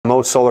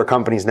most solar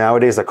companies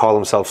nowadays that call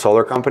themselves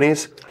solar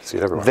companies, See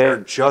it everywhere. they're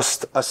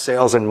just a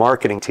sales and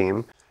marketing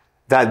team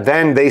that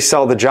then they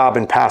sell the job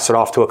and pass it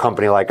off to a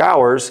company like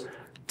ours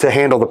to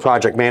handle the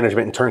project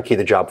management and turnkey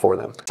the job for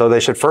them. So they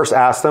should first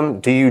ask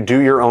them, do you do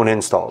your own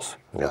installs?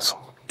 Yes.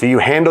 Do you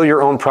handle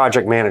your own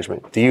project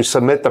management? Do you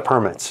submit the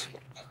permits?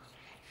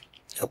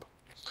 Yep.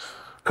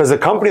 Because the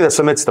company that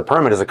submits the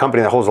permit is a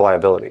company that holds a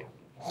liability.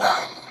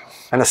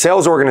 And a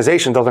sales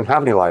organization doesn't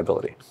have any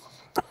liability.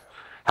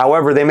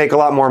 However, they make a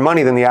lot more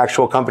money than the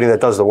actual company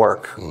that does the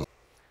work.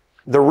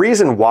 The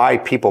reason why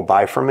people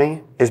buy from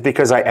me is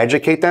because I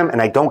educate them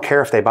and I don't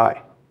care if they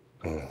buy.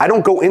 I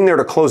don't go in there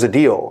to close a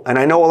deal. And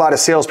I know a lot of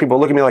salespeople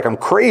look at me like I'm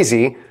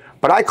crazy,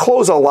 but I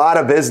close a lot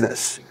of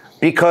business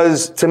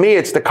because to me,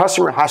 it's the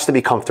customer has to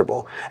be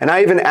comfortable. And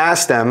I even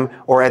ask them,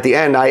 or at the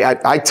end,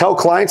 I tell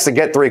clients to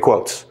get 3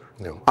 quotes.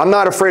 Yeah. I'm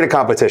not afraid of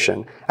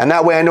competition. And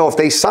that way I know if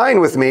they sign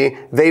with me,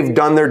 they've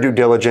done their due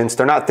diligence.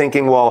 They're not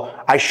thinking,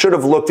 well, I should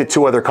have looked at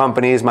 2 other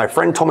companies. My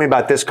friend told me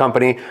about this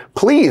company.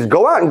 Please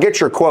go out and get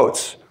your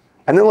quotes.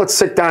 And then let's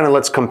sit down and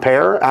let's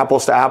compare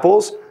apples to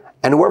apples.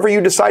 And whoever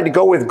you decide to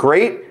go with,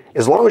 great.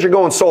 As long as you're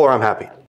going solar, I'm happy.